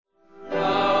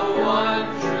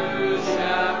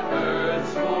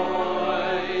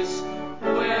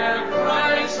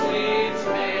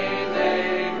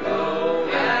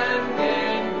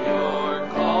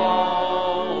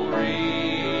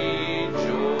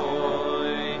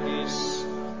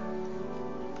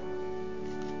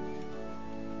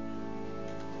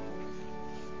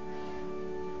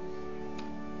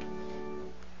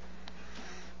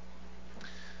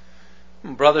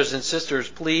Brothers and sisters,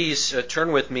 please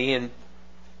turn with me in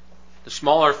the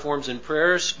Smaller Forms and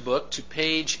Prayers book to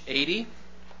page 80.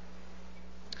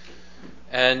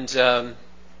 And so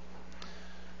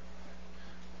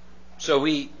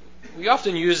we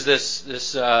often use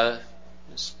this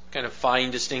kind of fine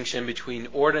distinction between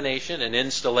ordination and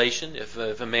installation. If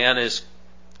a man is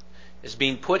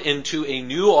being put into a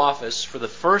new office for the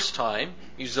first time,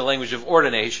 use the language of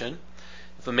ordination.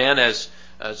 If a man has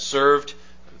served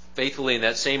faithfully in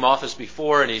that same office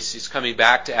before and he's coming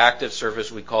back to active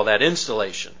service, we call that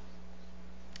installation.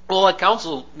 Well, at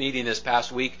council meeting this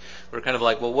past week, we're kind of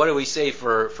like, well, what do we say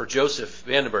for Joseph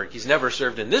Vandenberg? He's never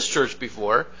served in this church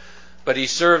before, but he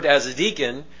served as a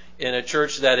deacon in a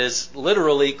church that is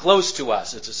literally close to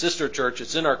us. It's a sister church.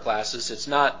 It's in our classes. It's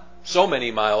not so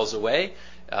many miles away,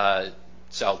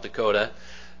 South Dakota.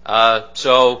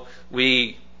 So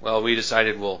we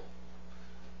decided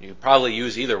you probably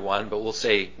use either one, but we'll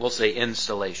say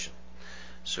installation.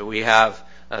 So we have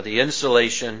the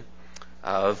installation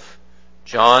of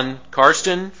John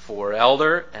Karsten for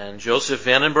elder and Joseph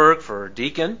Vandenberg for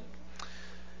deacon.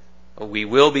 We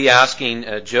will be asking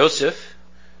Joseph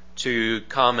to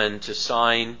come and to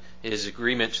sign his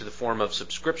agreement to the form of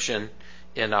subscription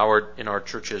in our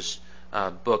church's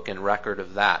book and record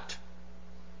of that.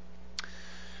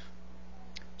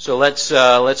 So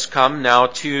let's come now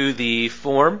to the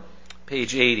form,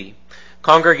 page 80.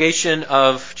 Congregation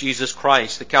of Jesus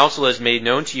Christ, the council has made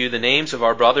known to you the names of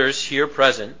our brothers here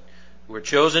present who were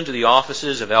chosen to the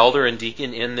offices of elder and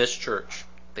deacon in this church.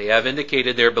 They have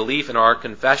indicated their belief in our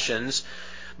confessions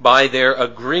by their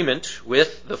agreement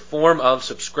with the form of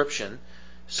subscription.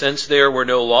 Since there were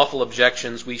no lawful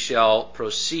objections, we shall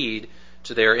proceed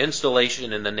to their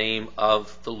installation in the name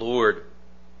of the Lord.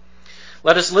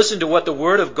 Let us listen to what the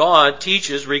Word of God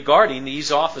teaches regarding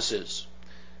these offices.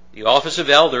 The office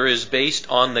of elder is based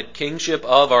on the kingship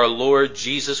of our Lord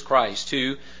Jesus Christ,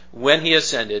 who, when he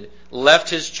ascended,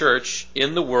 left his church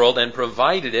in the world and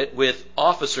provided it with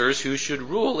officers who should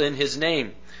rule in his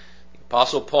name. The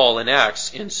Apostle Paul in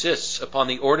Acts insists upon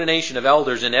the ordination of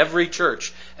elders in every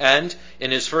church, and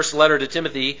in his first letter to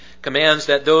Timothy commands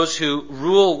that those who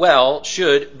rule well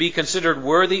should be considered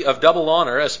worthy of double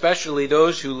honor, especially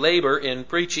those who labor in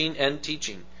preaching and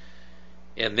teaching.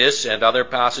 In this and other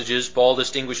passages, Paul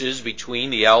distinguishes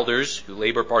between the elders, who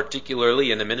labor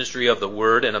particularly in the ministry of the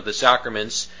word and of the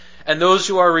sacraments, and those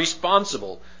who are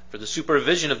responsible for the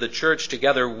supervision of the church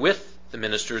together with the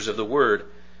ministers of the word.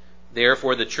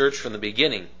 Therefore, the church from the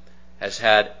beginning has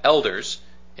had elders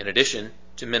in addition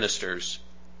to ministers.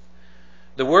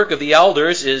 The work of the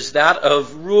elders is that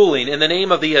of ruling in the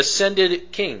name of the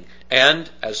ascended King and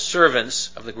as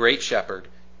servants of the great shepherd,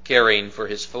 caring for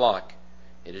his flock.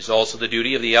 It is also the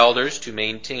duty of the elders to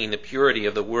maintain the purity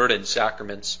of the word and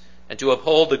sacraments and to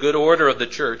uphold the good order of the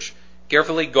church,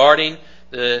 carefully guarding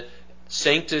the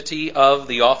sanctity of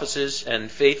the offices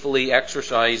and faithfully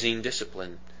exercising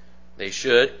discipline. They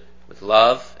should, with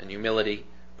love and humility,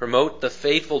 promote the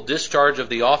faithful discharge of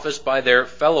the office by their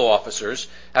fellow officers,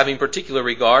 having particular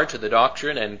regard to the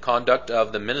doctrine and conduct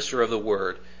of the minister of the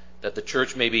word, that the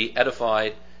church may be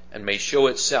edified and may show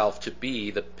itself to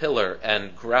be the pillar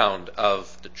and ground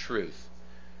of the truth.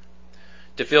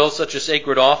 To fill such a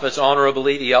sacred office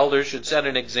honorably, the elders should set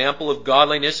an example of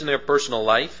godliness in their personal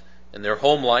life, in their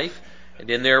home life, and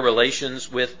in their relations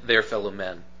with their fellow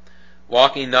men.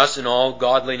 Walking thus in all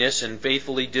godliness and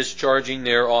faithfully discharging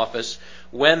their office,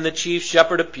 when the chief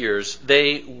shepherd appears,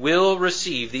 they will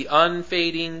receive the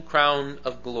unfading crown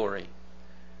of glory.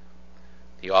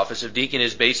 The office of deacon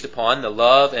is based upon the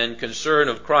love and concern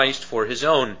of Christ for his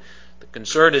own. The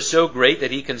concern is so great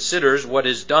that he considers what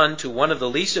is done to one of the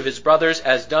least of his brothers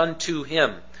as done to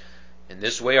him. In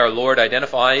this way, our Lord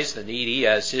identifies the needy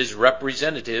as his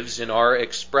representatives in our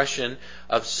expression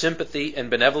of sympathy and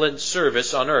benevolent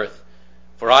service on earth.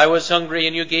 For I was hungry,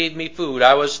 and you gave me food.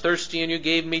 I was thirsty, and you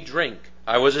gave me drink.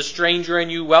 I was a stranger,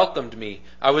 and you welcomed me.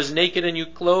 I was naked, and you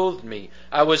clothed me.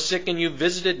 I was sick, and you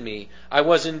visited me. I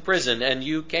was in prison, and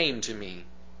you came to me.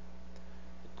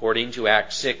 According to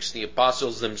Acts 6, the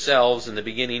apostles themselves in the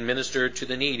beginning ministered to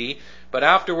the needy, but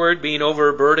afterward, being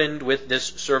overburdened with this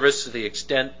service to the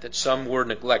extent that some were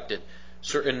neglected,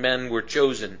 certain men were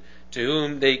chosen, to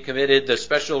whom they committed the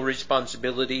special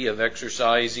responsibility of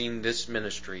exercising this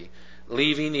ministry,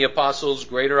 leaving the apostles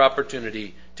greater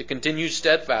opportunity to continue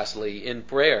steadfastly in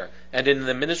prayer and in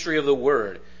the ministry of the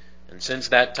word. And since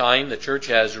that time, the church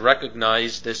has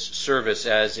recognized this service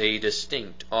as a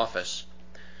distinct office.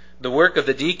 The work of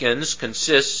the deacons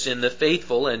consists in the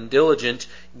faithful and diligent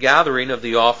gathering of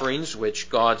the offerings which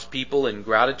God's people in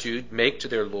gratitude make to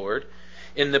their Lord,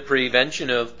 in the prevention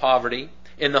of poverty,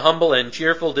 in the humble and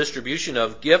cheerful distribution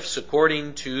of gifts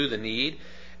according to the need,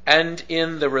 and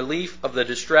in the relief of the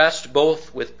distressed,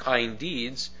 both with kind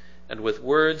deeds and with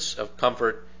words of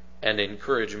comfort and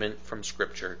encouragement from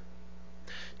Scripture.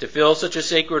 To fill such a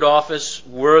sacred office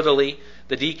worthily,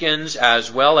 the deacons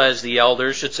as well as the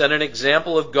elders should set an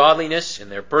example of godliness in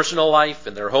their personal life,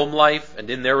 in their home life,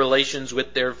 and in their relations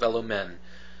with their fellow men,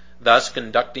 thus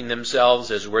conducting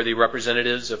themselves as worthy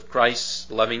representatives of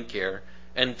Christ's loving care,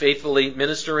 and faithfully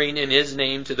ministering in His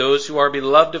name to those who are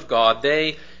beloved of God.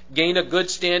 They gain a good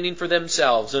standing for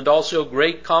themselves and also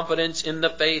great confidence in the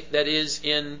faith that is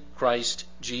in Christ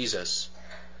Jesus.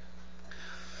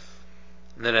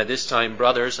 And then at this time,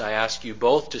 brothers, I ask you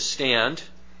both to stand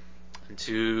and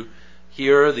to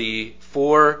hear the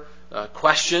 4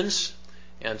 questions,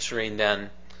 answering then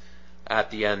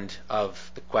at the end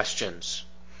of the questions.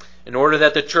 In order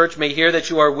that the church may hear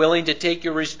that you are willing to take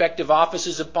your respective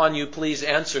offices upon you, please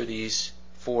answer these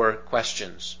 4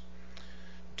 questions.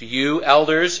 Do you,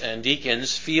 elders and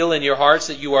deacons, feel in your hearts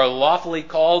that you are lawfully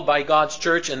called by God's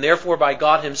church and therefore by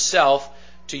God Himself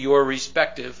to your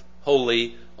respective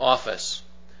holy office?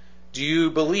 Do you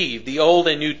believe the Old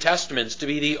and New Testaments to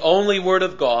be the only Word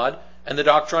of God and the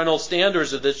doctrinal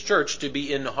standards of this church to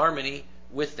be in harmony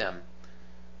with them?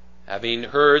 Having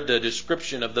heard the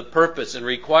description of the purpose and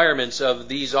requirements of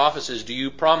these offices, do you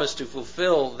promise to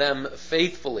fulfill them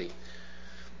faithfully?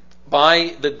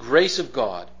 By the grace of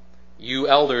God, you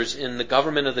elders in the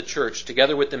government of the church,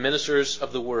 together with the ministers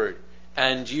of the Word,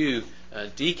 and you,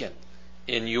 deacon,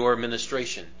 in your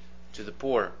ministration to the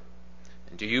poor.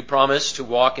 And do you promise to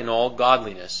walk in all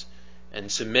godliness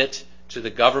and submit to the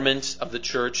government of the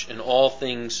church in all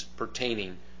things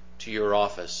pertaining to your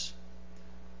office?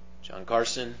 John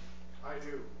Carson? I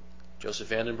do. Joseph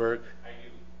Vandenberg? I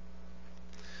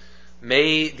do.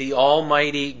 May the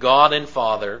Almighty God and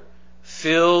Father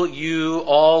fill you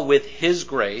all with His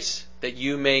grace, that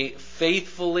you may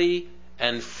faithfully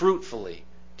and fruitfully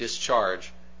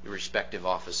discharge your respective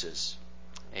offices.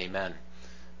 Amen.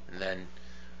 And then,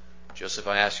 Joseph,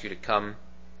 I ask you to come,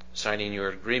 signing your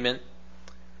agreement,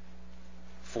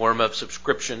 form of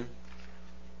subscription.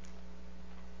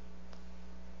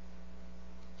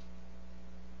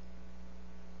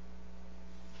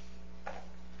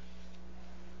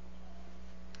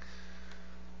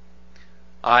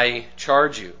 I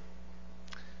charge you,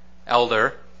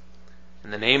 elder,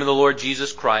 in the name of the Lord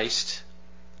Jesus Christ,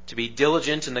 to be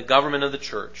diligent in the government of the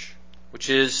church, which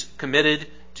is committed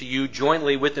to you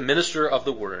jointly with the minister of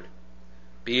the Word.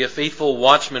 Be a faithful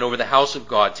watchman over the house of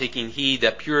God, taking heed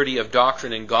that purity of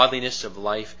doctrine and godliness of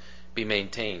life be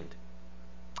maintained.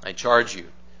 I charge you,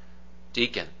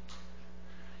 deacon,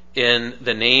 in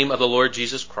the name of the Lord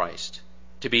Jesus Christ,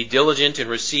 to be diligent in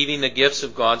receiving the gifts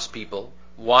of God's people,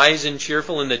 wise and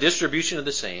cheerful in the distribution of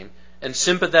the same, and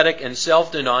sympathetic and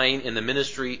self-denying in the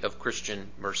ministry of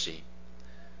Christian mercy.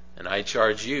 And I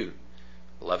charge you,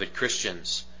 beloved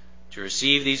Christians, to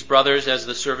receive these brothers as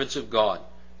the servants of God,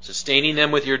 sustaining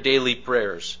them with your daily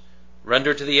prayers.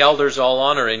 Render to the elders all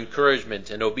honor,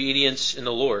 encouragement, and obedience in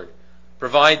the Lord.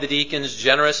 Provide the deacons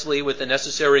generously with the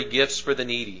necessary gifts for the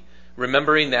needy,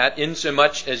 remembering that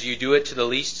insomuch as you do it to the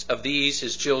least of these,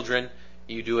 His children,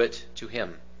 you do it to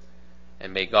Him.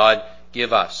 And may God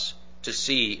give us to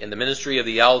see in the ministry of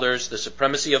the elders the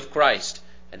supremacy of Christ,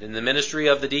 and in the ministry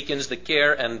of the deacons the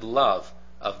care and love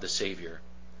of the Savior.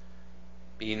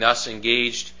 Being thus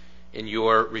engaged in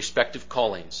your respective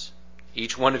callings,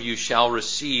 each one of you shall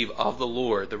receive of the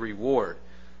Lord the reward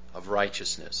of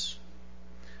righteousness.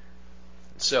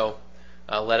 So,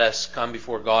 let us come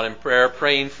before God in prayer,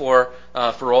 praying for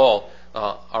all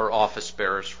our office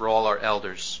bearers, for all our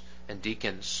elders and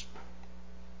deacons.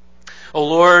 O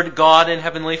Lord God and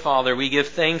Heavenly Father, we give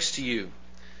thanks to you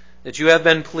that you have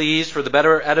been pleased for the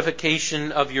better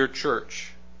edification of your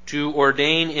church to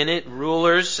ordain in it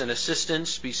rulers and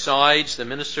assistants besides the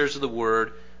ministers of the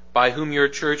Word, by whom your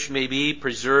church may be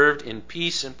preserved in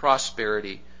peace and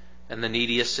prosperity, and the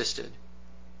needy assisted.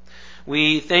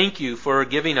 We thank you for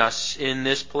giving us in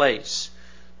this place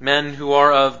men who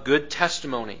are of good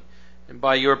testimony, and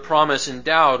by your promise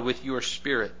endowed with your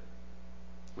Spirit.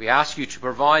 We ask you to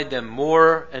provide them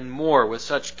more and more with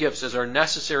such gifts as are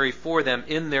necessary for them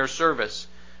in their service,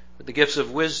 with the gifts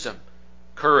of wisdom,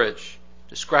 courage,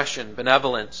 discretion,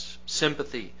 benevolence,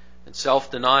 sympathy, and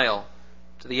self-denial,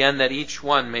 to the end that each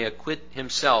one may acquit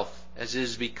himself as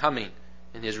is becoming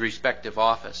in his respective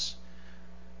office.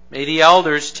 May the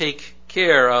elders take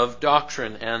care of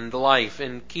doctrine and life,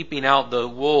 in keeping out the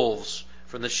wolves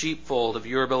from the sheepfold of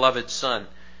your beloved Son,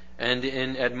 and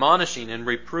in admonishing and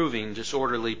reproving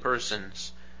disorderly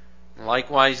persons.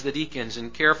 Likewise the deacons, in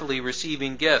carefully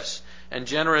receiving gifts, and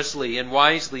generously and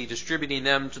wisely distributing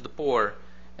them to the poor,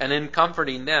 and in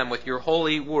comforting them with your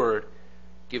holy word,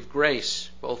 give grace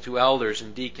both to elders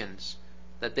and deacons,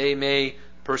 that they may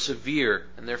persevere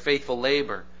in their faithful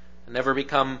labor, and never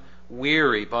become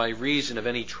weary by reason of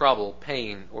any trouble,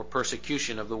 pain, or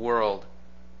persecution of the world.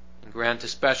 And grant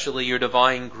especially your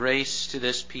divine grace to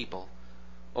this people,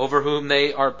 over whom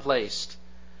they are placed,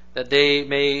 that they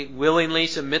may willingly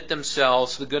submit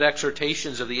themselves to the good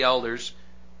exhortations of the elders,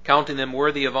 counting them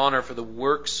worthy of honor for the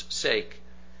work's sake,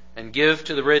 and give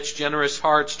to the rich generous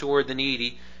hearts toward the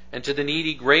needy, and to the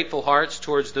needy grateful hearts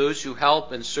towards those who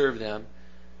help and serve them,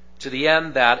 to the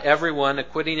end that everyone,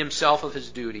 acquitting himself of his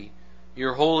duty,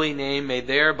 your holy name may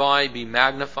thereby be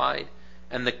magnified,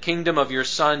 and the kingdom of your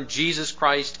Son, Jesus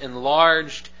Christ,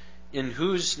 enlarged, in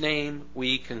whose name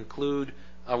we conclude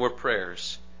our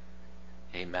prayers.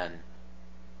 Amen.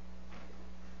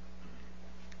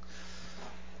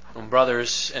 Well,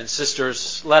 brothers and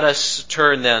sisters, let us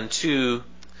turn then to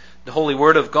the Holy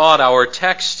Word of God, our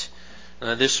text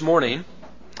this morning.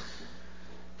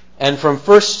 And from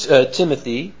 1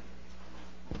 Timothy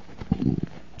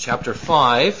chapter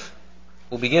 5,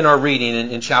 we'll begin our reading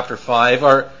in chapter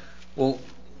 5. We'll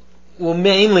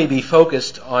mainly be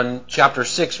focused on chapter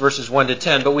 6, verses 1 to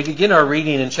 10, but we begin our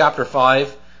reading in chapter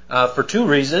 5 for two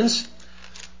reasons.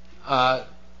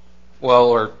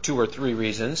 Or two or three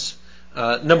reasons.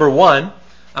 Number one,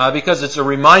 because it's a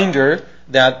reminder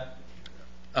that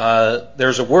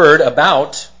there's a word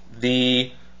about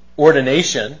the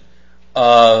ordination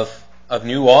of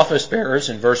new office bearers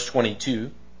in verse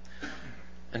 22.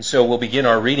 And so we'll begin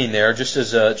our reading there just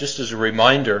as a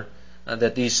reminder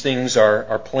that these things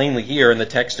are plainly here in the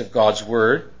text of God's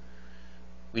Word.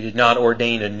 We did not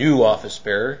ordain a new office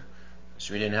bearer,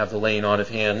 so we didn't have the laying on of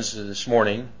hands this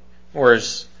morning, or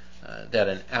is that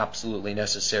an absolutely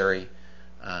necessary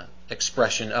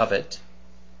expression of it.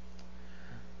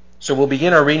 So we'll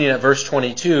begin our reading at verse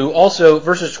 22. Also,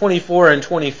 verses 24 and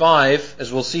 25,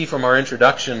 as we'll see from our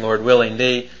introduction, Lord willing,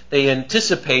 they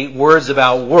anticipate words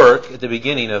about work at the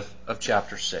beginning of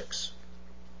chapter 6.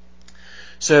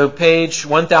 So page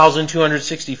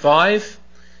 1265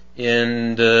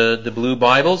 in the blue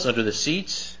Bibles under the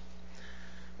seats.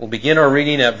 We'll begin our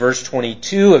reading at verse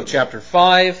 22 of chapter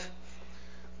 5.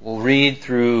 We'll read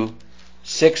through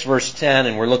 6 verse 10,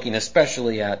 and we're looking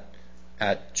especially at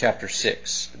chapter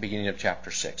 6, the beginning of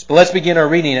chapter 6. But let's begin our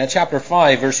reading at chapter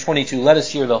 5, verse 22. Let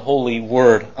us hear the holy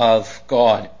word of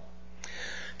God.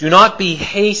 Do not be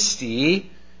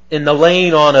hasty in the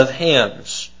laying on of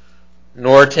hands,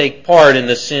 nor take part in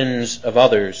the sins of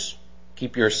others.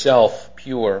 Keep yourself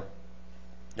pure.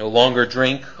 No longer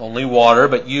drink only water,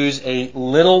 but use a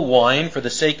little wine for the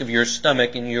sake of your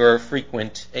stomach and your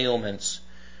frequent ailments.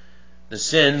 The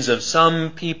sins of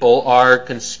some people are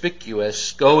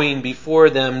conspicuous, going before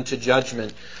them to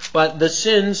judgment, but the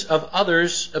sins of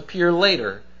others appear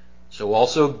later. So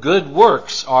also good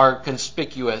works are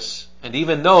conspicuous, and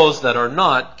even those that are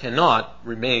not cannot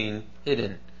remain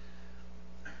hidden.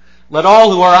 Let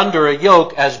all who are under a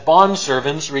yoke as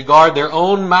bondservants regard their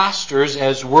own masters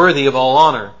as worthy of all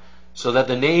honor, so that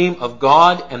the name of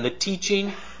God and the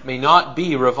teaching may not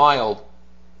be reviled.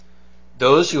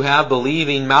 Those who have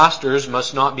believing masters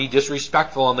must not be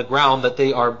disrespectful on the ground that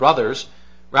they are brothers.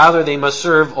 Rather, they must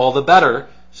serve all the better,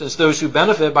 since those who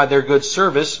benefit by their good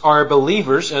service are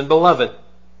believers and beloved.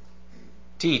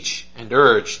 Teach and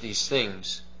urge these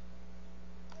things.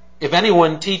 If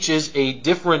anyone teaches a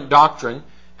different doctrine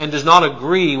and does not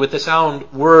agree with the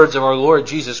sound words of our Lord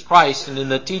Jesus Christ and in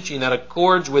the teaching that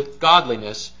accords with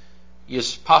godliness, he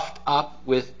is puffed up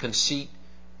with conceit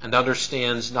and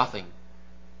understands nothing.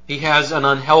 He has an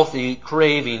unhealthy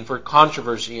craving for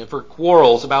controversy and for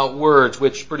quarrels about words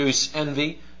which produce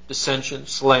envy, dissension,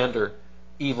 slander,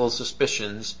 evil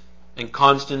suspicions, and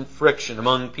constant friction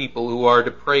among people who are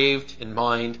depraved in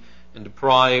mind and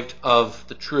deprived of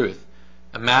the truth,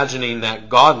 imagining that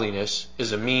godliness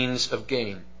is a means of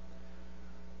gain.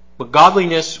 But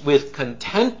godliness with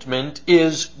contentment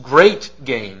is great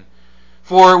gain.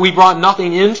 For we brought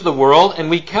nothing into the world, and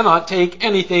we cannot take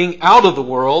anything out of the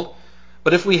world.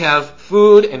 But if we have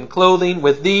food and clothing,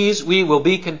 with these we will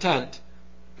be content.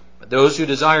 But those who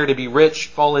desire to be rich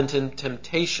fall into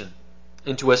temptation,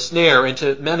 into a snare,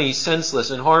 into many senseless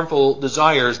and harmful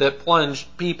desires that plunge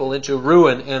people into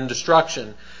ruin and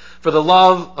destruction. For the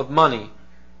love of money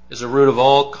is a root of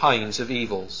all kinds of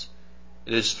evils.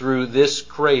 It is through this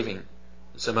craving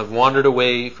that some have wandered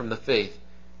away from the faith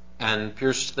and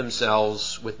pierced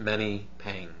themselves with many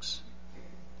pangs.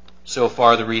 So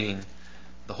far the reading,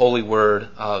 the holy word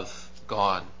of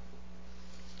God.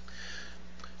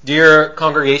 Dear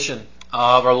congregation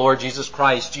of our Lord Jesus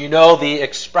Christ, do you know the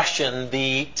expression,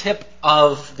 the tip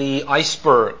of the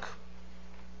iceberg?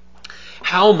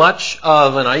 How much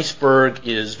of an iceberg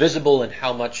is visible and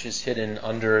how much is hidden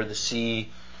under the sea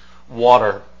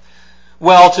water?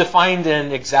 Well, to find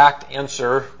an exact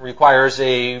answer requires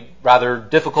a rather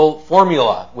difficult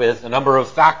formula with a number of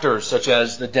factors such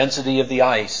as the density of the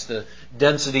ice, the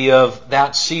density of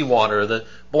that seawater, the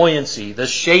buoyancy, the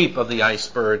shape of the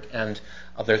iceberg, and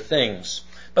other things.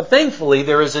 But thankfully,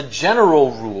 there is a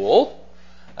general rule.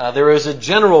 That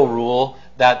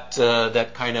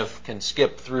kind of can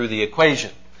skip through the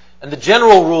equation. And the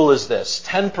general rule is this: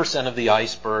 10% of the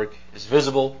iceberg is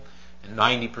visible and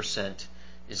 90%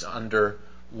 is under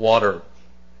water.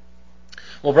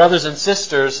 Well, brothers and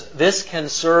sisters, this can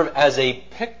serve as a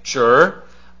picture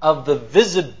of the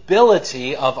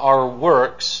visibility of our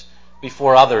works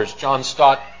before others. John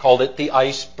Stott called it the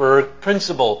iceberg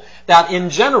principle. That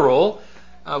in general,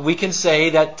 we can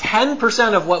say that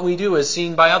 10% of what we do is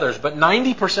seen by others, but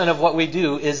 90% of what we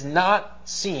do is not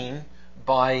seen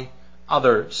by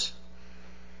others.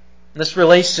 This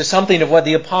relates to something of what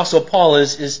the Apostle Paul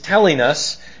is telling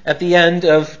us at the end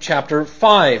of chapter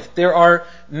 5. There are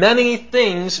many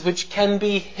things which can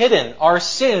be hidden. Our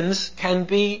sins can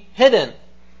be hidden.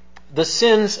 The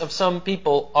sins of some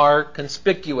people are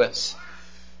conspicuous.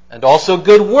 And also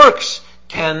good works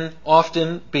can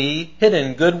often be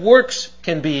hidden. Good works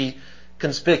can be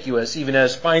conspicuous, even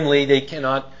as finally they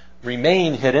cannot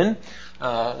remain hidden.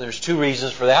 There's two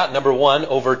reasons for that. Number one,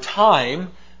 over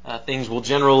time, things will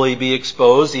generally be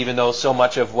exposed, even though so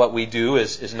much of what we do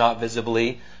is not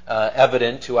visibly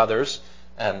evident to others.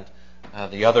 And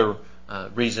the other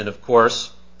reason, of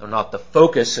course, though not the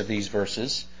focus of these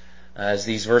verses, as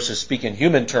these verses speak in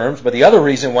human terms, but the other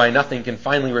reason why nothing can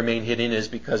finally remain hidden is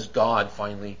because God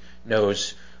finally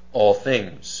knows all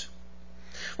things.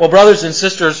 Well, brothers and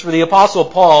sisters, for the Apostle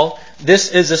Paul,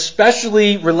 this is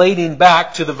especially relating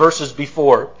back to the verses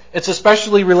before. It's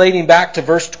especially relating back to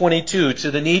verse 22, to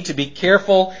the need to be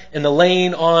careful in the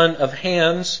laying on of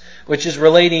hands, which is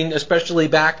relating especially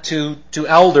back to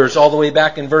elders, all the way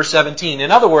back in verse 17.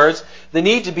 In other words, the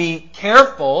need to be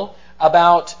careful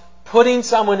about putting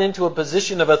someone into a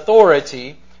position of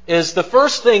authority is the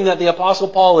first thing that the Apostle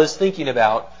Paul is thinking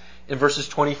about in verses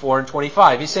 24 and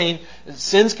 25. He's saying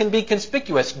sins can be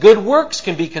conspicuous. Good works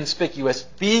can be conspicuous.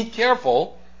 Be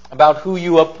careful about who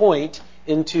you appoint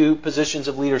into positions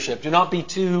of leadership. Do not be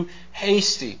too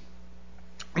hasty.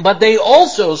 But they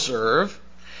also serve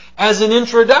as an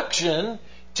introduction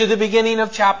to the beginning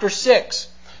of chapter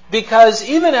 6. Because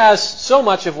even as so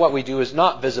much of what we do is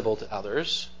not visible to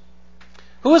others,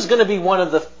 who is going to be one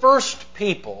of the first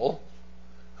people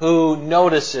who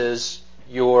notices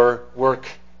your work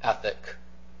ethic?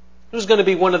 Who's going to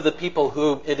be one of the people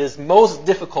who it is most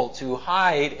difficult to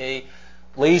hide a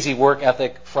lazy work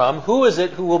ethic from? Who is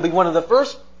it who will be one of the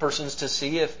first persons to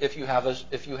see if you have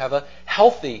a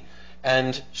healthy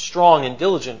and strong and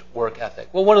diligent work ethic?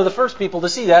 Well, one of the first people to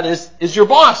see that is your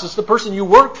boss. It's the person you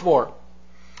work for.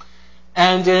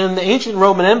 And in the ancient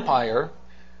Roman Empire,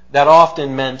 that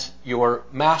often meant your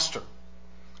master,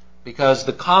 because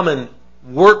the common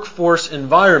workforce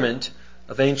environment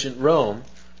of ancient Rome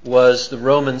was the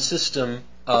Roman system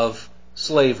of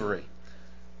slavery.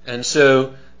 And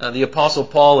so the Apostle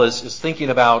Paul is thinking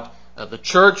about the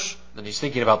church, then he's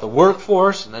thinking about the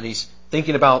workforce, and then he's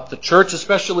thinking about the church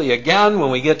especially again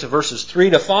when we get to verses 3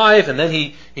 to 5, and then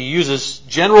he uses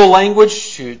general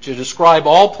language to describe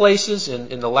all places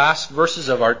in the last verses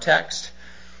of our text.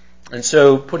 And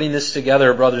so putting this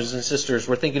together, brothers and sisters,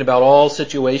 we're thinking about all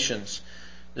situations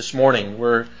this morning.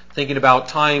 We're thinking about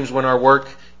times when our work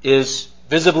is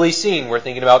visibly seen. We're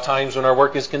thinking about times when our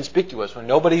work is conspicuous, when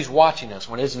nobody's watching us,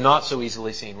 when it's not so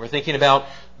easily seen. We're thinking about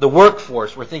the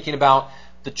workforce. We're thinking about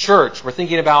the church. We're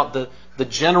thinking about the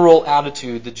general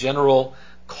attitude, the general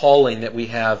calling that we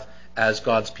have as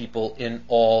God's people in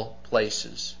all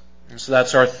places. And so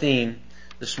that's our theme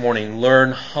this morning.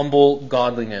 Learn humble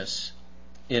godliness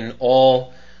in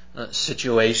all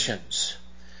situations.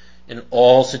 In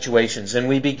all situations. And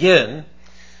we begin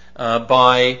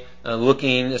by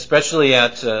looking especially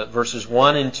at verses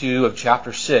 1 and 2 of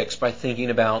chapter 6 by thinking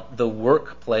about the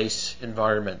workplace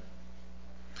environment.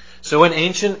 So in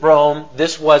ancient Rome,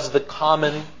 this was the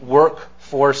common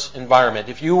workforce environment.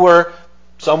 If you were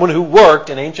someone who worked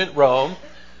in ancient Rome,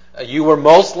 you were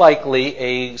most likely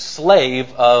a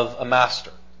slave of a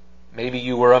master. Maybe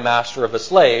you were a master of a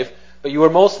slave, but you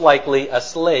were most likely a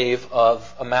slave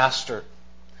of a master.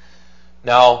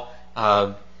 Now,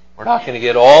 we're not going to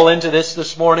get all into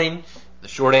this morning. The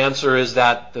short answer is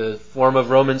that the form of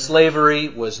Roman slavery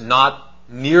was not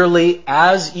nearly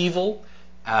as evil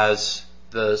as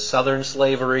the Southern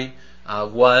slavery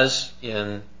was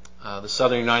in the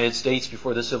Southern United States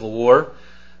before the Civil War.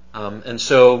 And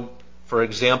so, for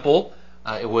example,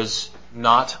 it was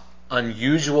not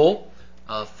unusual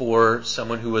for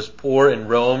someone who was poor in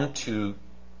Rome to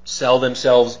sell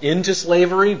themselves into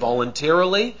slavery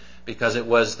voluntarily because it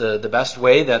was the best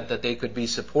way that they could be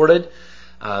supported,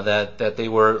 that they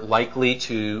were likely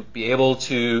to be able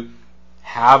to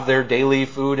have their daily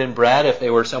food and bread if they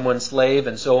were someone's slave,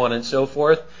 and so on and so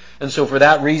forth. And so for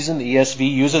that reason, the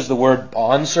ESV uses the word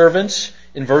bondservants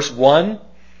in verse 1.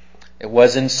 It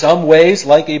was in some ways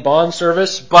like a bond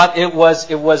service, but it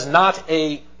was not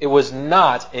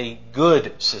a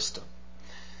good system.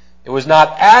 It was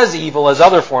not as evil as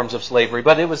other forms of slavery,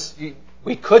 but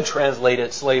we could translate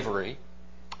it slavery.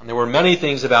 And there were many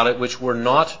things about it which were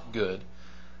not good.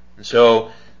 And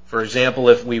so, for example,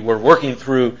 if we were working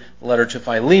through the letter to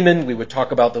Philemon, we would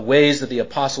talk about the ways that the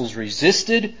apostles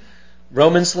resisted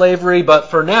Roman slavery,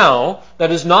 but for now,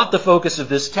 that is not the focus of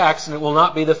this text, and it will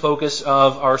not be the focus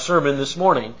of our sermon this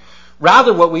morning.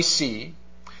 Rather, what we see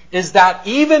is that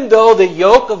even though the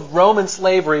yoke of Roman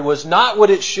slavery was not what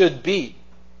it should be,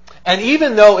 and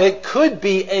even though it could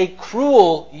be a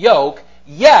cruel yoke,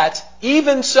 yet,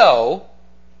 even so,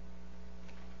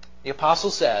 the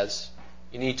apostle says,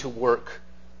 you need to work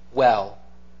well.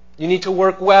 You need to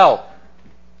work well.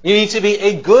 You need to be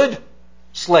a good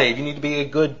slave. You need to be a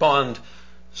good bond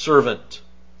servant.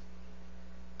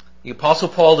 The Apostle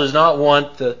Paul does not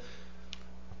want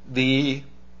the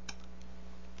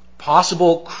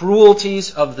possible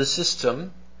cruelties of the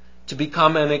system to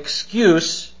become an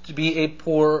excuse to be a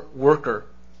poor worker.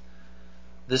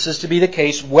 This is to be the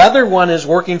case whether one is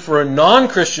working for a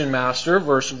non-Christian master,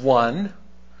 verse 1,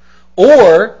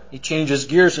 or he changes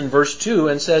gears in verse 2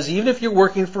 and says, even if you're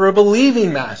working for a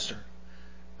believing master.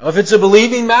 Now, if it's a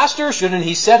believing master, shouldn't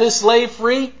he set his slave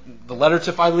free? The letter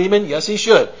to Philemon, yes, he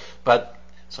should. But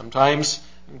sometimes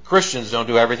Christians don't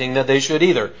do everything that they should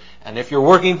either. And if you're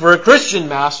working for a Christian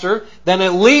master, then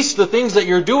at least the things that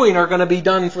you're doing are going to be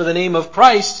done for the name of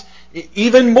Christ.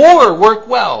 Even more, work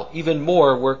well. Even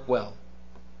more, work well.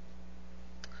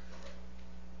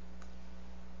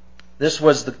 This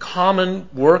was the common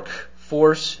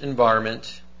workforce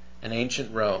environment in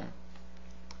ancient Rome.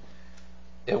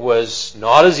 It was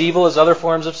not as evil as other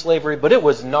forms of slavery, but it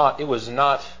was not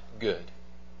good.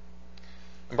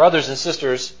 And brothers and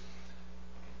sisters,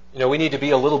 we need to be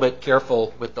a little bit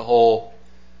careful with the whole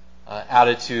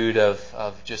attitude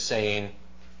of just saying,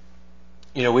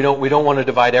 we don't want to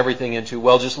divide everything into,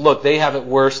 well, just look, they have it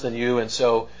worse than you, and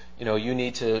so, you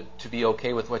need to be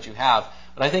okay with what you have.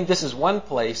 But I think this is one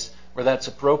place where that's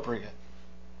appropriate.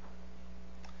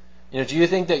 Do you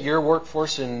think that your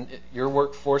workforce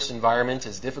environment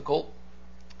is difficult?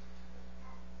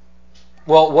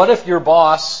 Well, what if your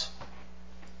boss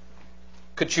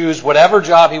could choose whatever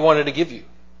job he wanted to give you?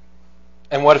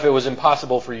 And what if it was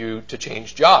impossible for you to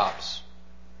change jobs?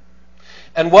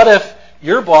 And what if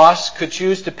your boss could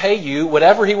choose to pay you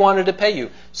whatever he wanted to pay you?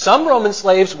 Some Roman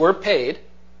slaves were paid,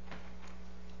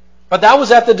 but that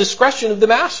was at the discretion of the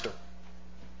master.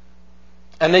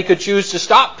 And they could choose to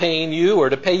stop paying you or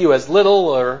to pay you as little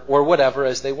or whatever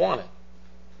as they wanted.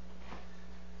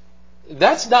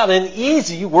 That's not an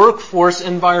easy workforce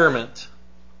environment.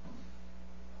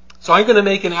 So I'm going to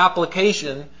make an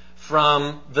application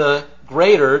from the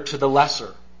greater to the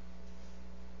lesser.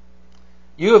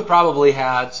 You have probably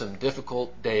had some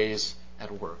difficult days at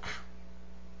work.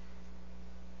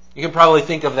 You can probably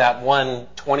think of that one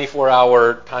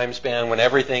 24-hour time span when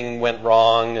everything went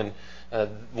wrong and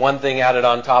one thing added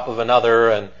on top of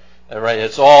another, and right,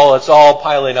 it's all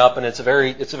piling up, and it's a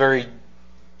very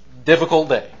difficult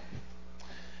day.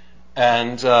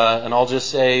 And I'll just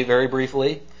say very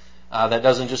briefly, that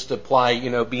doesn't just apply,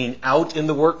 being out in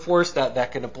the workforce.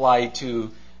 That can apply to,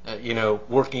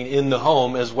 working in the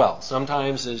home as well.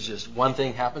 Sometimes it's just one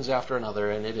thing happens after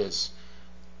another, and it is,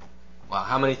 wow,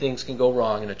 how many things can go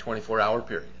wrong in a 24-hour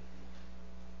period?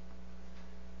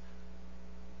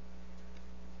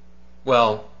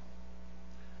 Well,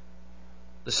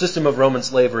 the system of Roman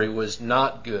slavery was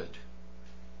not good.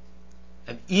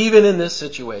 And even in this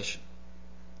situation,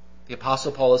 the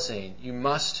Apostle Paul is saying, you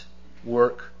must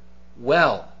work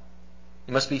well.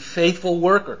 You must be faithful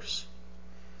workers.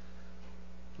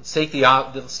 Let's take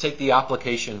the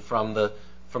application from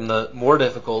the more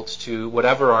difficult to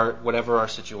whatever our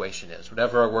situation is,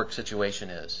 whatever our work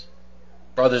situation is.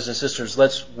 Brothers and sisters,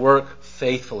 let's work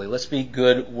faithfully. Let's be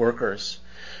good workers.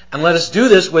 And let us do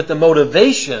this with the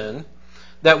motivation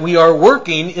that we are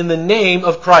working in the name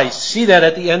of Christ. See that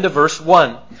at the end of verse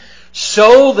 1.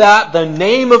 so that the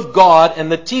name of God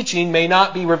and the teaching may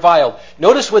not be reviled.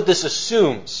 Notice what this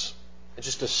assumes. It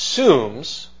just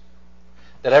assumes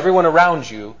that everyone around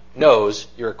you knows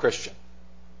you're a Christian.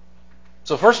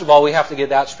 So first of all, we have to get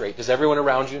that straight. Does everyone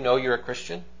around you know you're a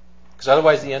Christian? Because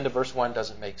otherwise the end of verse 1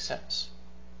 doesn't make sense.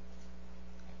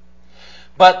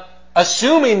 But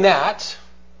assuming that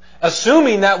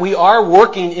we are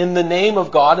working in the name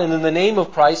of God and in the name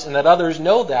of Christ and that others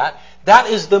know that, that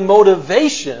is the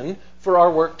motivation for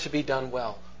our work to be done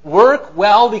well. Work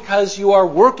well because you are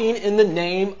working in the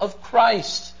name of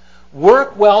Christ.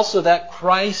 Work well so that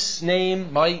Christ's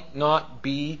name might not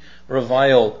be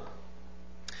reviled.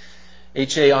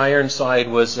 H.A. Ironside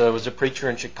was a preacher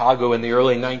in Chicago in the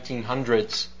early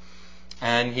 1900s,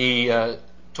 and he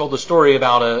told a story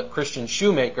about a Christian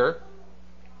shoemaker.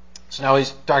 So now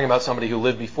he's talking about somebody who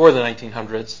lived before the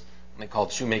 1900s, and they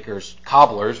called shoemakers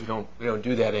cobblers. We don't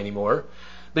do that anymore.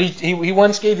 But he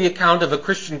once gave the account of a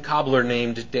Christian cobbler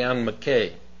named Dan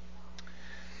McKay.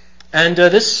 And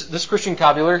this Christian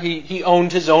cobbler, he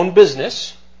owned his own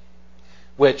business,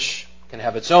 which can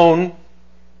have its own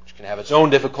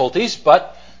difficulties,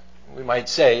 but we might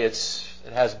say it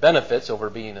has benefits over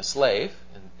being a slave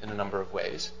in a number of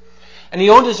ways. And he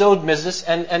owned his own business,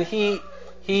 and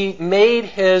he made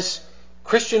his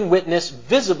Christian witness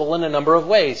visible in a number of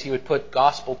ways. He would put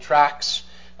gospel tracts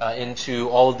into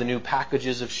all of the new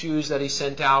packages of shoes that he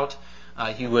sent out.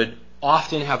 He would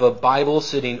often have a Bible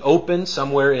sitting open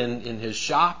somewhere in his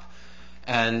shop,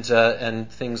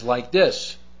 and things like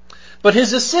this. But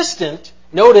his assistant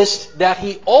noticed that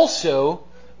he also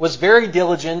was very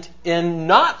diligent in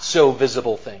not so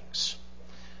visible things.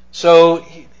 So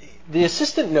the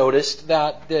assistant noticed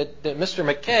that Mr.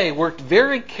 McKay worked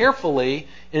very carefully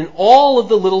in all of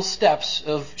the little steps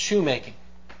of shoemaking.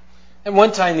 And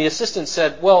one time the assistant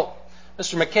said, "Well,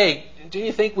 Mr. McKay, do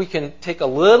you think we can take a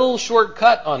little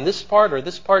shortcut on this part or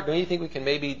this part? Do you think we can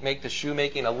maybe make the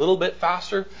shoemaking a little bit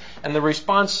faster?" And the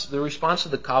response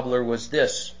of the cobbler was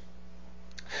this: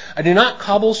 "I do not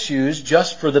cobble shoes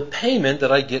just for the payment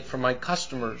that I get from my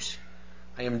customers.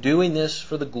 I am doing this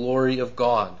for the glory of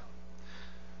God."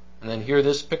 And then hear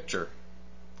this picture.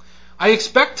 "I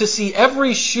expect to see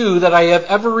every shoe that I have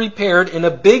ever repaired in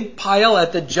a big pile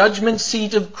at the judgment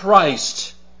seat of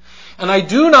Christ. And I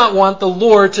do not want the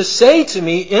Lord to say to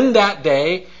me in that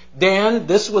day, 'Dan,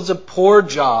 this was a poor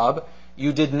job.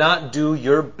 You did not do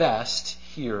your best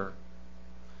here.'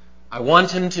 I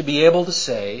want Him to be able to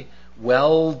say,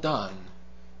 'Well done,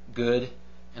 good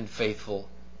and faithful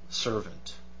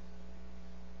servant.'"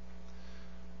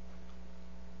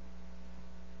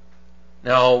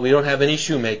 Now, we don't have any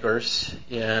shoemakers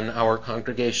in our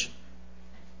congregation.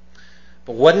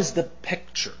 But what is the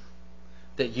picture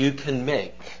that you can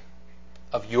make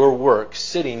of your work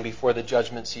sitting before the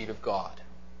judgment seat of God?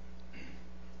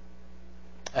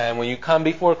 And when you come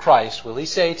before Christ, will He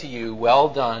say to you, "Well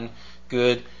done,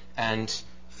 good and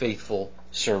faithful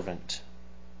servant"?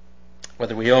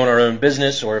 Whether we own our own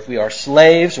business, or if we are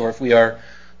slaves, or if we are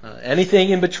anything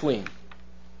in between,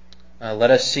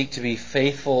 let us seek to be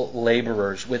faithful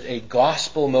laborers with a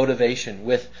gospel motivation,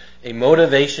 with a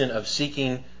motivation of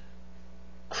seeking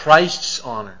Christ's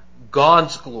honor,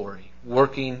 God's glory,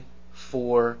 working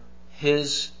for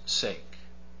His sake.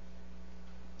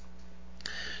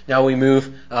 Now we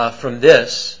move from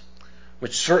this,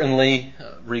 which certainly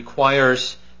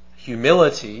requires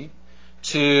humility,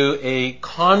 to a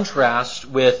contrast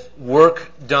with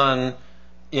work done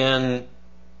in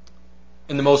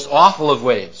the most awful of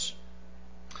ways.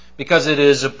 Because it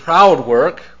is a proud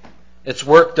work, it's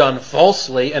work done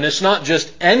falsely, and it's not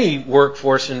just any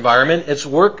workforce environment, it's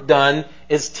work done,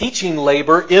 it's teaching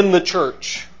labor in the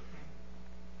church.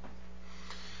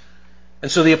 And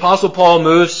so the Apostle Paul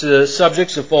moves to the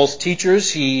subjects of false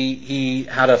teachers. He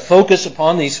had a focus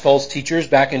upon these false teachers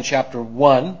back in chapter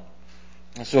 1.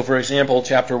 And so, for example,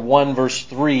 chapter 1, verse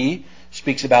 3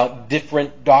 speaks about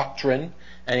different doctrine.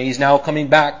 And he's now coming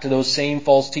back to those same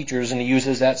false teachers, and he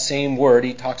uses that same word.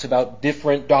 He talks about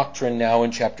different doctrine now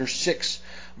in chapter 6,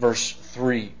 verse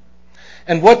 3.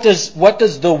 And what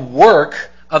does the work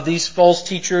of these false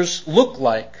teachers look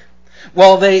like?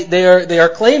 Well, they are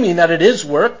claiming that it is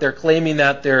work. They're claiming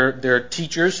that they're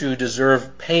teachers who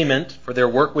deserve payment for their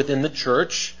work within the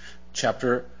church,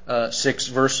 chapter 6,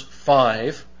 verse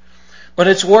 5. But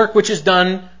it's work which is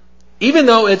done, even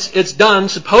though it's done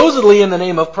supposedly in the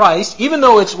name of Christ, even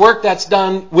though it's work that's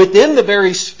done within the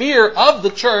very sphere of the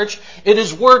church, it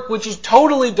is work which is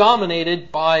totally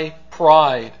dominated by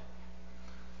pride.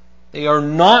 They are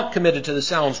not committed to the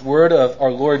sound word of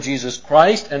our Lord Jesus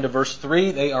Christ. And to verse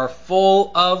 3, they are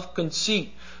full of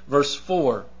conceit. Verse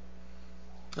 4,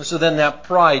 And so then that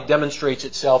pride demonstrates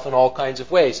itself in all kinds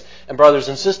of ways. And brothers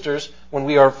and sisters, when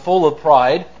we are full of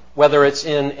pride, whether it's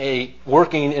in a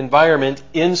working environment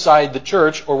inside the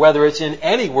church or whether it's in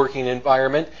any working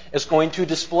environment, it's going to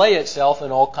display itself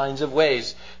in all kinds of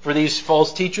ways. For these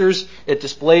false teachers, it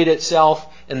displayed itself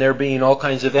in there being all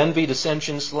kinds of envy,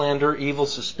 dissension, slander, evil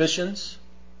suspicions.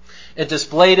 It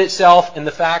displayed itself in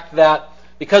the fact that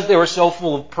because they were so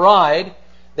full of pride,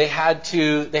 they had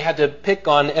to pick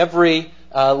on every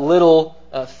little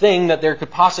thing that there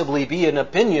could possibly be an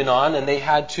opinion on, and they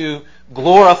had to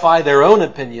glorify their own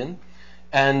opinion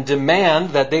and demand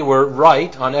that they were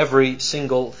right on every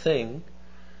single thing.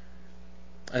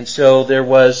 And so there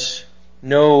was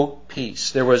no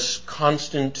peace. There was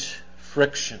constant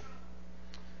friction.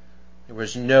 There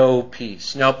was no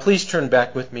peace. Now please turn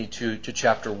back with me to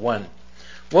chapter 1.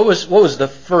 What was the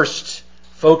first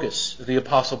focus of the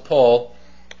Apostle Paul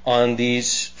on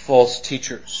these false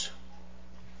teachers?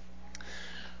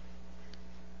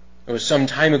 It was some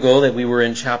time ago that we were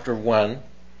in chapter 1,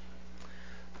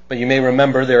 but you may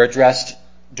remember they're addressed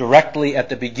directly at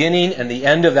the beginning and the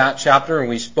end of that chapter, and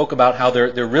we spoke about how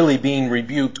they're really being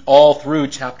rebuked all through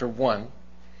chapter 1.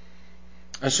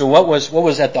 And so what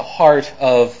was at the heart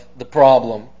of the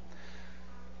problem?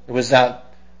 It was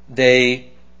that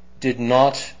they did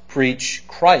not preach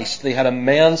Christ. They had a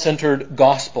man-centered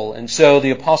gospel, and so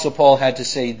the Apostle Paul had to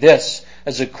say this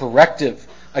as a corrective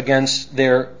against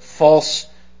their false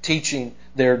teaching,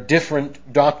 their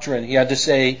different doctrine. He had to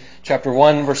say, chapter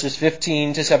 1, verses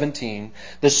 15 to 17,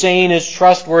 the saying is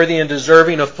trustworthy and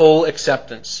deserving of full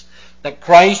acceptance, that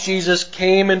Christ Jesus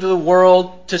came into the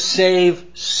world to save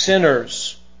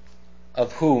sinners,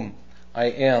 of whom I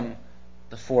am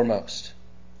the foremost.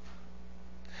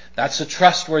 That's a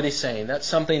trustworthy saying. That's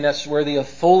something that's worthy of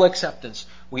full acceptance.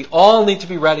 We all need to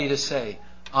be ready to say,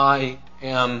 I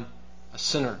am a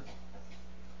sinner.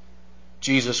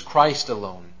 Jesus Christ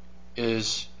alone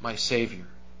is my Savior.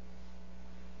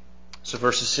 So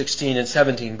verses 16 and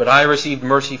 17, but I received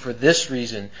mercy for this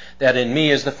reason, that in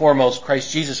me as the foremost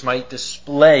Christ Jesus might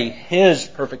display His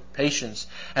perfect patience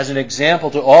as an example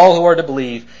to all who are to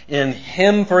believe in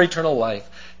Him for eternal life.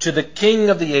 To the King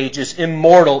of the ages,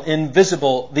 immortal,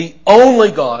 invisible, the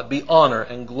only God, be honor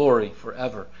and glory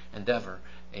forever and ever.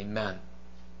 Amen.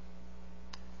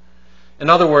 In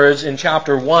other words, in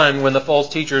chapter 1, when the false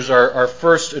teachers are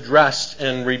first addressed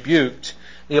and rebuked,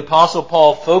 the Apostle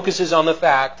Paul focuses on the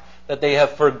fact that they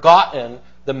have forgotten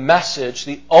the message,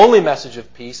 the only message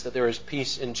of peace, that there is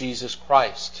peace in Jesus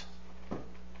Christ.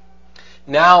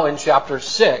 Now in chapter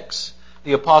 6,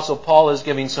 the Apostle Paul is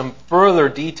giving some further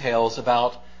details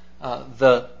about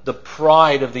the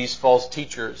pride of these false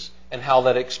teachers and how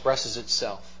that expresses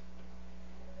itself.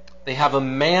 They have a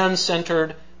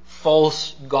man-centered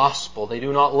false gospel. They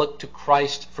do not look to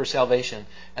Christ for salvation.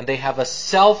 And they have a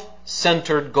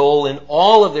self-centered goal in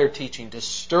all of their teaching to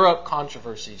stir up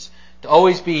controversies, to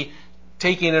always be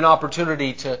taking an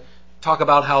opportunity to talk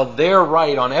about how they're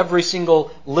right on every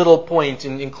single little point,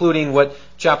 including what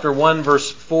chapter 1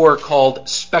 verse 4 called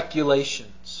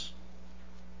speculations.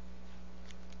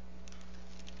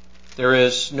 There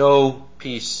is no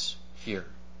peace here.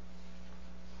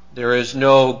 There is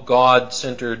no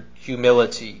God-centered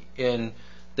humility in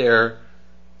their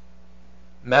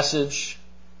message.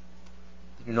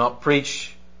 They do not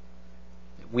preach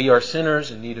that we are sinners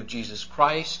in need of Jesus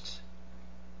Christ.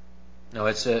 No,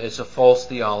 it's a false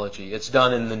theology. It's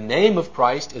done in the name of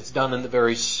Christ. It's done in the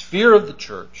very sphere of the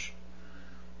church.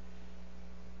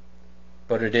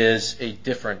 But it is a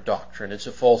different doctrine. It's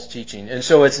a false teaching. And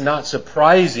so it's not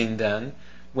surprising then,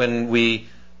 when we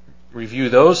review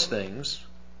those things,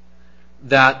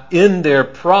 that in their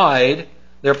pride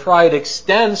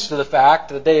extends to the fact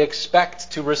that they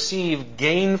expect to receive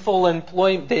gainful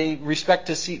employment. They expect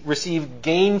to receive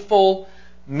gainful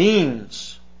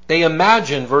means. They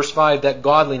imagine, verse 5, that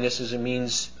godliness is a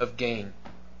means of gain.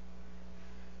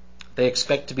 They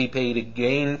expect to be paid a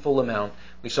gainful amount.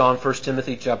 We saw in 1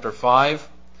 Timothy chapter 5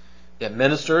 that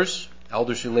ministers,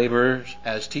 elders who labor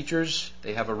as teachers,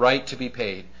 they have a right to be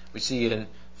paid. We see it in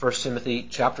 1 Timothy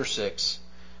chapter 6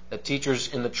 that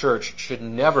teachers in the church should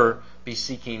never be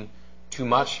seeking too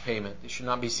much payment. They should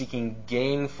not be seeking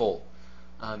gainful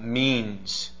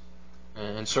means.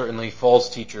 And certainly false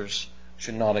teachers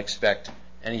should not expect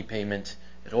any payment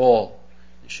at all.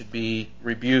 They should be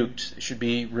rebuked. They should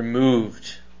be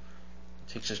removed.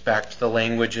 It takes us back to the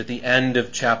language at the end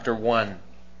of chapter 1.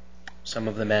 Some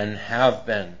of the men have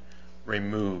been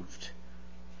removed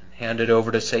and handed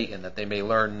over to Satan that they may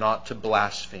learn not to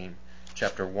blaspheme.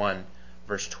 Chapter 1,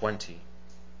 verse 20.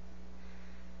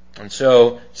 And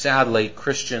so, sadly,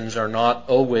 Christians are not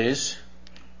always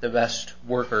the best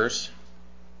workers.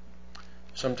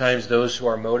 Sometimes those who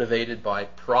are motivated by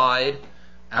pride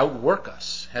outwork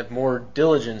us, have more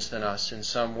diligence than us in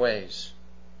some ways.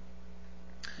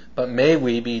 But may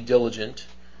we be diligent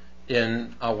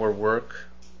in our work.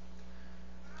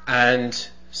 And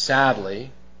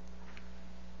sadly,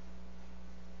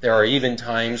 there are even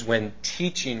times when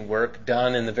teaching work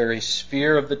done in the very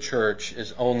sphere of the church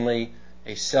is only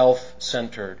a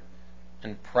self-centered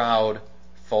and proud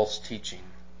false teaching.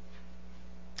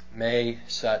 May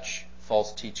such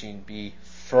false teaching be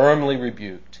firmly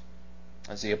rebuked,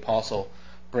 as the apostle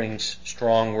brings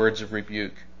strong words of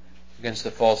rebuke against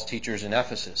the false teachers in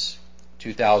Ephesus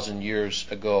 2,000 years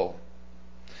ago.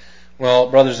 Well,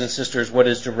 brothers and sisters, what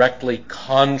is directly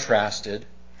contrasted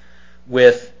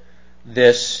with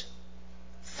this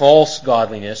false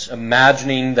godliness,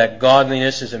 imagining that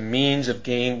godliness is a means of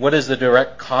gain, what is the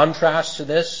direct contrast to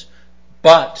this?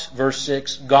 But, verse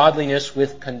 6, godliness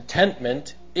with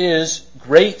contentment is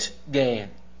great gain.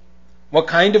 What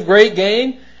kind of great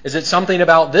gain? Is it something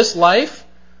about this life?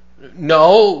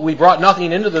 No, we brought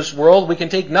nothing into this world. We can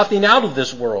take nothing out of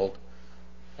this world.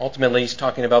 Ultimately, he's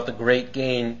talking about the great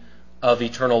gain of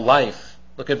eternal life.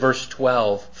 Look at verse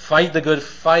 12. Fight the good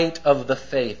fight of the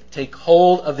faith. Take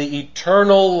hold of the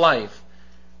eternal life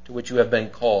to which you have been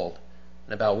called,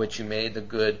 and about which you made the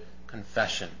good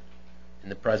confession in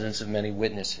the presence of many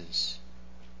witnesses.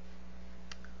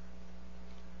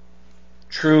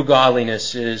 True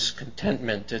godliness is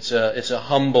contentment. It's a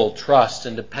humble trust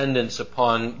and dependence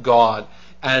upon God.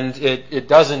 And it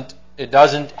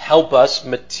doesn't help us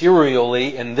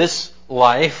materially in this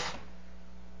life.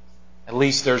 At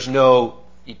least there's no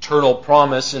eternal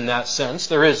promise in that sense.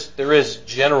 There is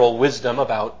general wisdom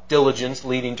about diligence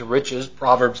leading to riches,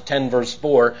 Proverbs 10 verse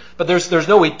 4. But there's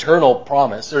no eternal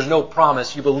promise. There's no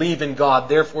promise you believe in God,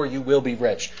 therefore you will be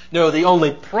rich. No, the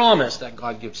only promise that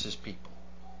God gives His people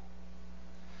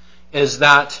is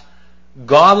that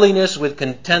godliness with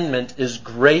contentment is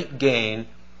great gain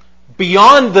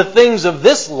beyond the things of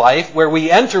this life where we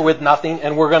enter with nothing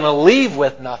and we're going to leave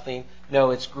with nothing.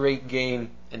 No, it's great gain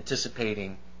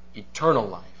anticipating eternal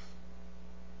life,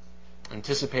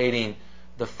 anticipating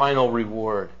the final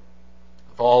reward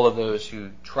of all of those who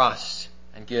trust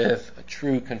and give a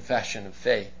true confession of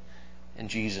faith in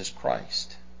Jesus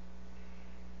Christ.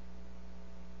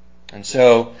 And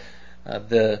so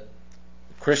the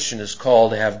Christian is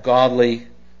called to have godly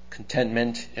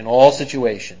contentment in all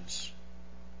situations,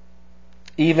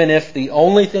 even if the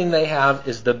only thing they have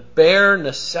is the bare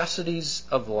necessities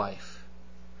of life.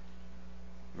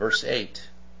 Verse 8.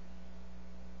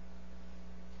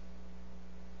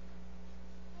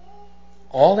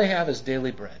 All they have is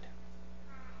daily bread.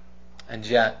 And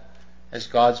yet, as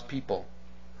God's people,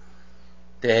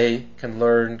 they can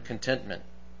learn contentment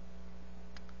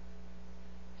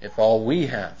if all we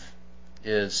have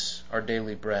is our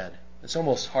daily bread. It's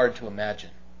almost hard to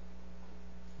imagine.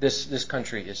 This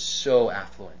country is so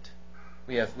affluent.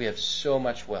 We have so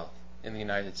much wealth in the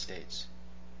United States.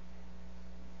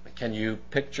 But can you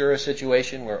picture a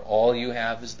situation where all you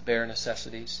have is the bare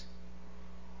necessities?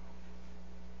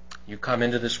 You come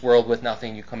into this world with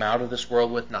nothing, you come out of this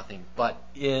world with nothing. But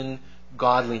in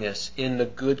godliness, in the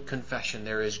good confession,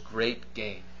 there is great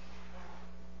gain.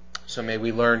 So may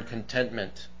we learn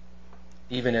contentment,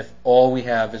 even if all we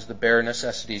have is the bare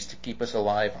necessities to keep us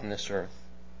alive on this earth.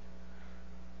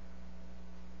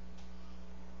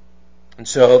 And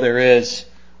so there is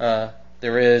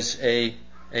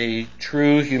a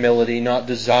true humility, not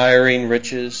desiring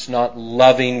riches, not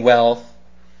loving wealth.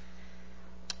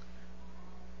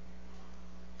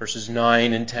 Verses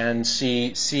 9 and 10, see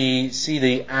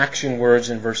the action words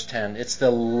in verse 10. It's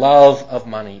the love of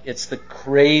money. It's the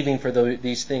craving for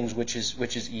these things which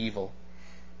is evil.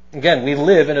 Again, we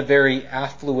live in a very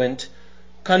affluent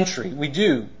country. We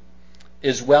do.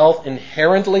 Is wealth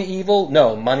inherently evil?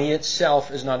 No, money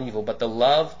itself is not evil, but the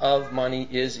love of money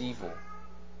is evil.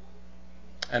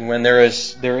 And when there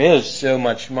is so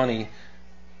much money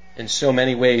in so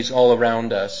many ways all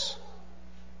around us,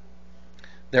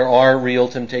 there are real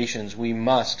temptations. We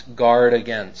must guard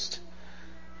against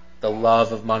the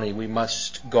love of money. We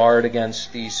must guard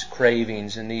against these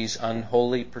cravings and these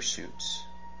unholy pursuits.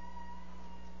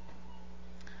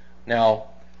 Now,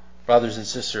 brothers and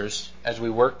sisters, as we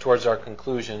work towards our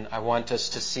conclusion, I want us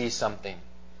to see something.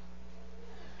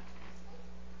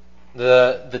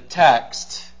 The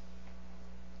text,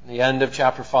 the end of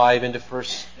chapter 5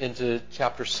 into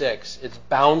chapter 6, it's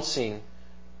bouncing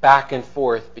back and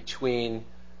forth between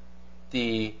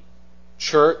the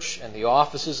church and the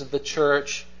offices of the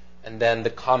church, and then the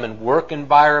common work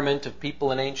environment of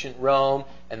people in ancient Rome,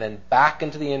 and then back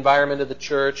into the environment of the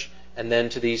church, and then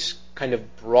to these kind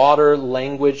of broader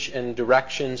language and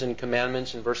directions and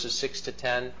commandments in verses 6 to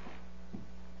 10.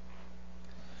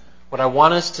 What I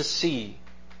want us to see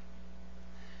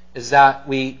is that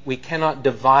we cannot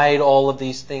divide all of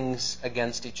these things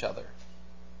against each other.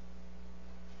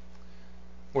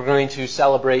 We're going to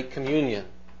celebrate communion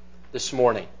this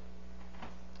morning.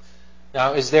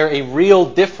 Now, is there a real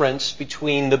difference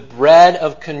between the bread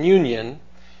of communion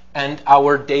and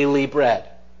our daily bread?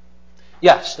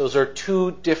 Yes, those are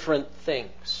two different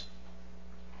things.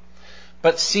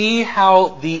 But see how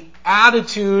the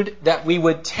attitude that we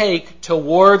would take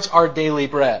towards our daily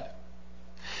bread.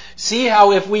 See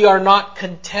how if we are not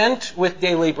content with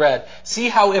daily bread, see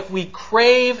how if we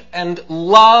crave and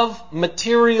love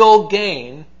material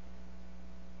gain,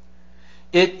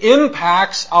 it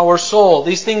impacts our soul.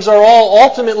 These things are all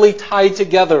ultimately tied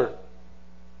together.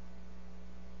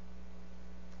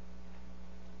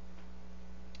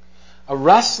 A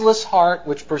restless heart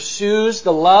which pursues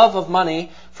the love of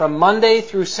money from Monday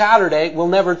through Saturday will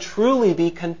never truly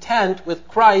be content with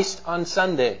Christ on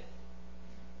Sunday.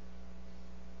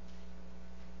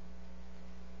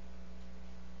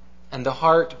 And the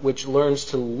heart which learns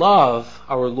to love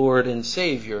our Lord and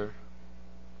Savior,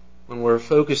 when we're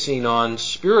focusing on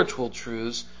spiritual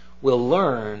truths, will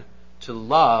learn to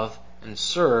love and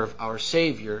serve our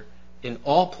Savior in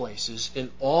all places,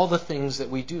 in all the things that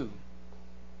we do.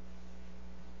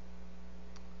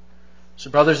 So,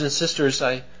 brothers and sisters,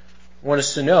 I want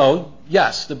us to know,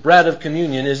 yes, the bread of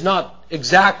communion is not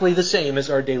exactly the same as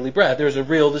our daily bread. There's a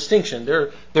real distinction.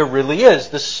 There really is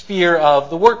the sphere of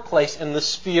the workplace and the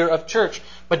sphere of church.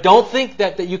 But don't think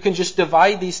that you can just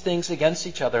divide these things against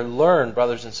each other. Learn,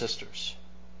 brothers and sisters,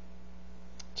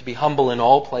 to be humble in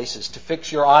all places, to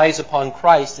fix your eyes upon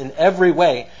Christ in every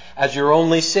way as your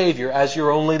only Savior, as your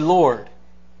only Lord.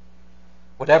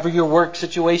 Whatever your work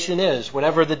situation is,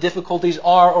 whatever the difficulties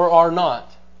are or are not,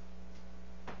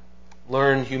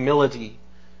 learn humility.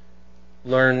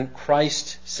 Learn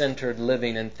Christ-centered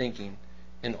living and thinking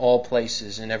in all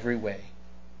places, in every way.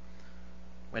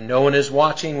 When no one is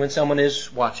watching, when someone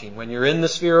is watching, when you're in the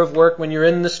sphere of work, when you're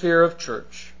in the sphere of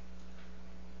church.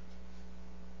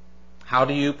 How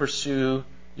do you pursue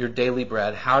your daily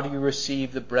bread? How do you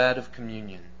receive the bread of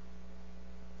communion?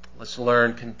 Let's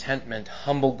learn contentment,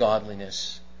 humble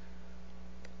godliness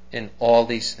in all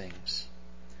these things.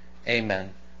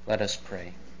 Amen. Let us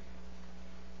pray.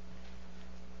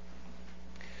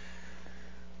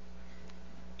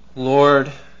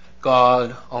 Lord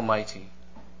God Almighty,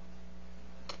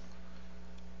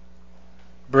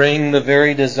 bring the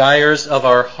very desires of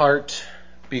our heart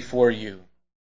before you.